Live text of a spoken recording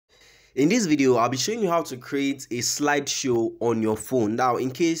In this video, I'll be showing you how to create a slideshow on your phone. Now, in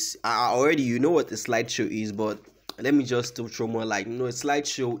case already you know what a slideshow is, but let me just still throw more light. A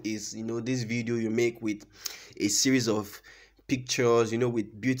slideshow is, this video you make with a series of pictures,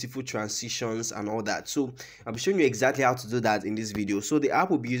 with beautiful transitions and all that. So I'll be showing you exactly how to do that in this video. So the app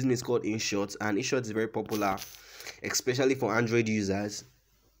we'll be using is called InShot, and InShot is very popular, especially for Android users.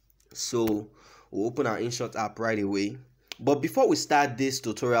 So we'll open our InShot app right away. But before we start this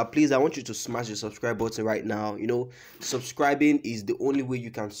tutorial, please, I want you to smash the subscribe button right now. Subscribing is the only way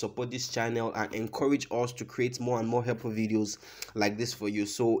you can support this channel and encourage us to create more and more helpful videos like this for you.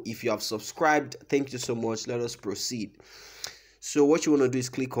 So if you have subscribed, thank you so much. Let us proceed. So what you want to do is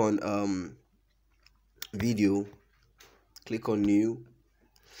click on video, click on new,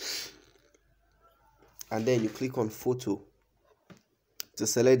 and then you click on photo to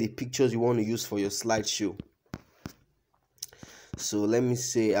select the pictures you want to use for your slideshow. So let me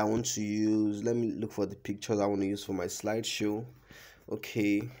say let me look for the pictures I want to use for my slideshow.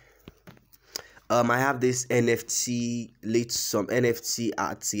 Okay. I have this some NFT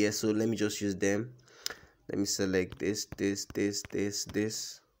arts here, so let me just use them. Let me select this,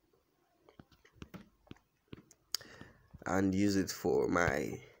 and use it for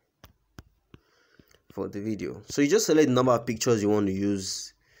the video. So you just select the number of pictures you want to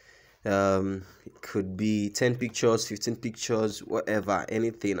use. It could be 10 pictures, 15 pictures, whatever,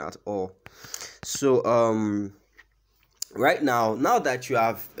 anything at all. So right now that you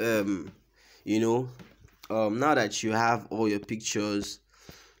have now that you have all your pictures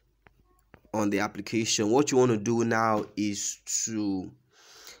on the application, what you want to do now is to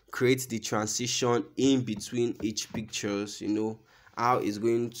create the transition in between each pictures. How it's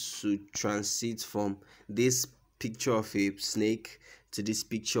going to transit from this picture of a snake to this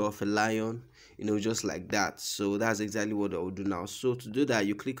picture of a lion, just like that. So that's exactly what I will do now. So to do that,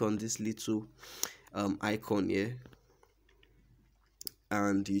 you click on this little icon here,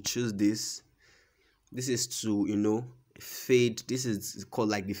 and you choose this. This is to fade. This is called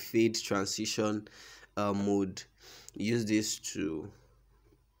like the fade transition mode. Use this to,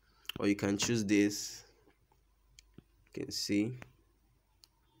 or you can choose this, you can see,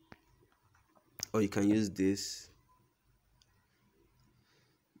 or you can use this,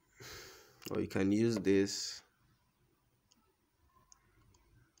 or you can use this,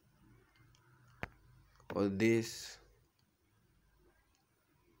 or this,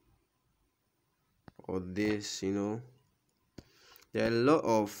 or this. There are a lot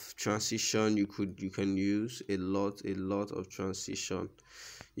of transition you can use, a lot of transition.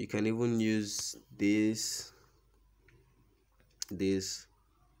 You can even use this,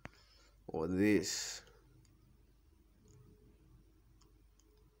 or this.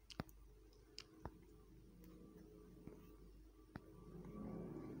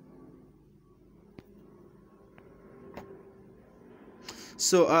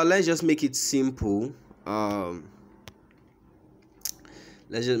 So let's just make it simple.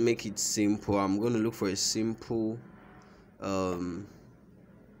 Let's just make it simple. I'm going to look for a simple. Let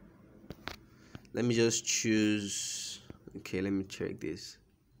me just choose. Okay, let me check this.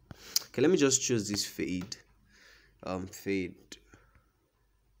 Okay, let me just choose this fade. Fade.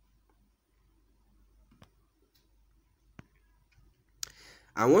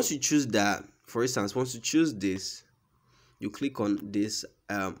 And once you choose that, for instance, once you choose this, you click on this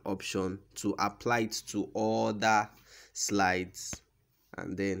option to apply it to other slides,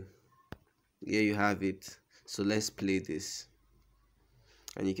 and then here you have it. So let's play this,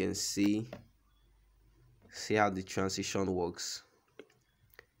 and you can see how the transition works.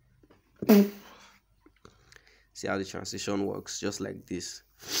 See how the transition works, just like this.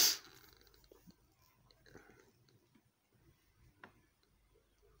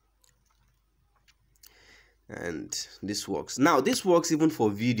 And this works. Now this works even for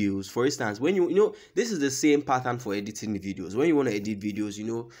videos. For instance, when this is the same pattern for editing videos. When you want to edit videos,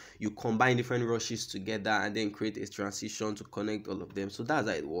 you combine different rushes together and then create a transition to connect all of them. So that's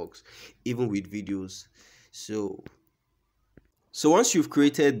how it works, even with videos. So once you've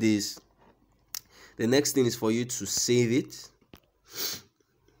created this, the next thing is for you to save it.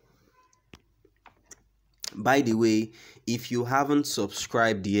 By the way, if you haven't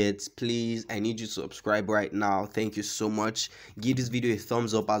subscribed yet, please, I need you to subscribe right now. Thank you so much. Give this video a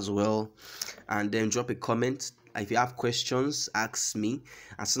thumbs up as well, and then drop a comment. If you have questions, ask me.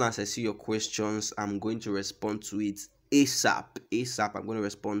 As soon as I see your questions, I'm going to respond to it ASAP. I'm going to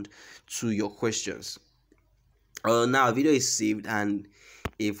respond to your questions. Now video is saved, and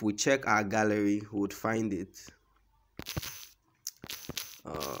if we check our gallery, we would find it.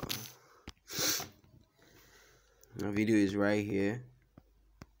 The video is right here.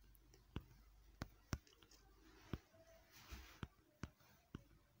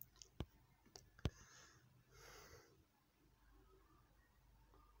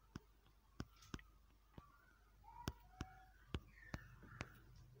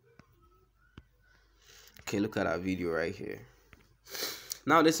 Okay, look at that video right here.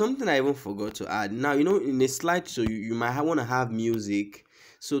 Now there's something I even forgot to add. Now, you know, in a slideshow you might want to have music.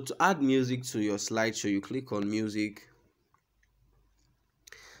 So to add music to your slideshow, you click on music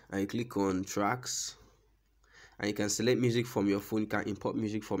and you click on tracks, and you can select music from your phone. You can import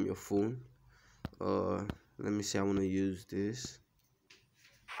music from your phone. Let me see, I want to use this.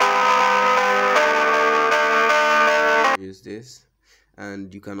 Use this,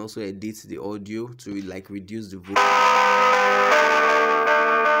 and you can also edit the audio to like reduce the volume.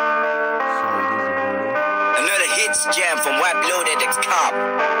 Another hits jam from WebLoaded.com.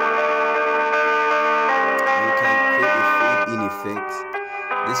 You can create a fade-in effect.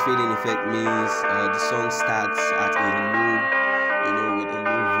 This fade-in effect means the song starts at a low, you know, with a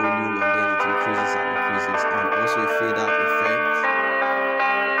low volume, and then it increases and increases, and also a fade-out effect.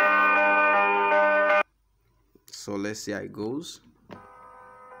 So let's see how it goes.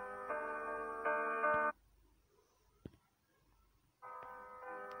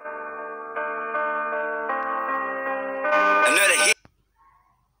 Another hit.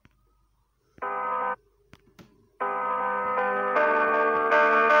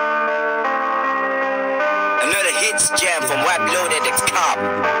 Another hits jam from WebLoaded.com.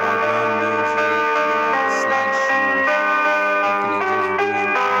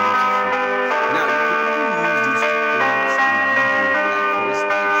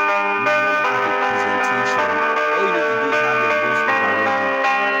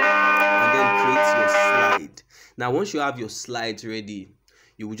 Now, once you have your slides ready,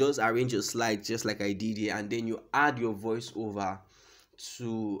 you will just arrange your slides just like I did here, and then you add your voiceover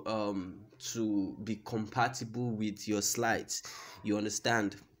to be compatible with your slides. You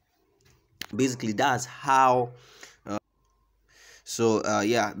understand? Basically, that's how.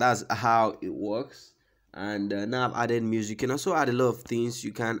 Yeah, that's how it works. And now I've added music. You can also add a lot of things.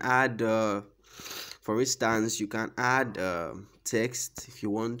 You can add, for instance, you can add text if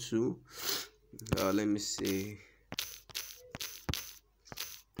you want to. Let me see.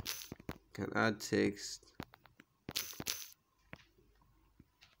 You can add text.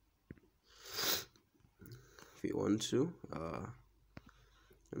 If you want to.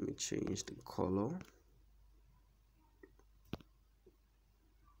 Let me change the color.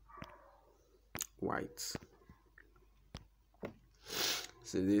 White.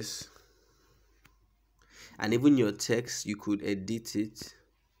 So this. And even your text, you could edit it.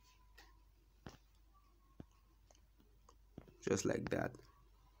 Just like that.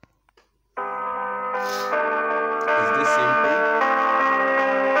 Is this simple?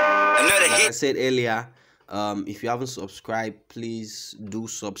 Another like hit. I said earlier, if you haven't subscribed, please do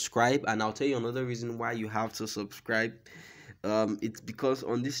subscribe. And I'll tell you another reason why you have to subscribe. It's because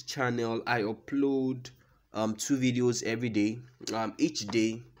on this channel I upload 2 videos every day. Each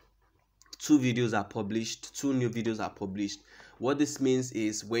day 2 videos are published, 2 new videos are published. What this means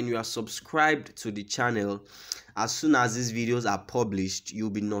is when you are subscribed to the channel, as soon as these videos are published,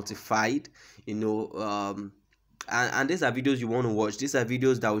 you'll be notified, you know. And these are videos you want to watch. These are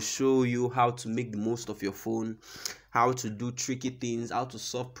videos that will show you how to make the most of your phone, how to do tricky things, how to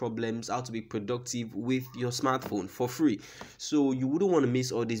solve problems, how to be productive with your smartphone for free. So you wouldn't want to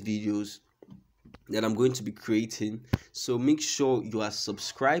miss all these videos that I'm going to be creating. So make sure you are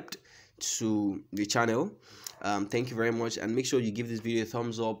subscribed to the channel. Thank you very much, and make sure you give this video a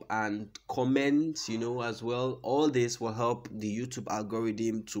thumbs up and comment, you know, as well. All this will help the YouTube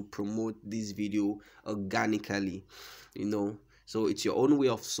algorithm to promote this video organically, you know. So it's your own way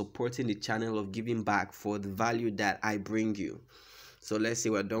of supporting the channel, of giving back for the value that I bring you. So let's say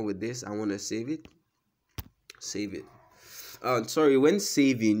we're done with this. I want to save it. Sorry, when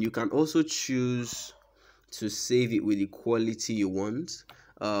saving, you can also choose to save it with the quality you want.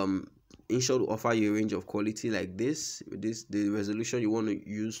 InShot will offer you a range of quality like this. The resolution you want to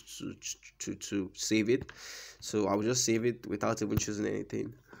use to save it. So I will just save it without even choosing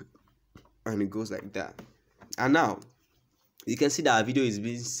anything, and it goes like that. And now you can see that our video is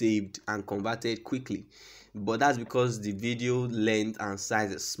being saved and converted quickly, but that's because the video length and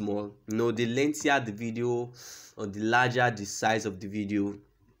size is small. You know, the lengthier the video or the larger the size of the video,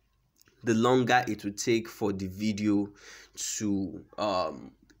 the longer it will take for the video to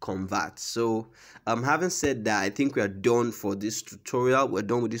convert. So having said that, I think we are done for this tutorial. We're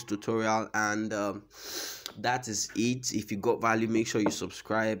done with this tutorial, and that is it. If you got value, make sure you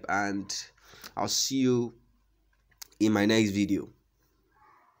subscribe, and I'll see you in my next video.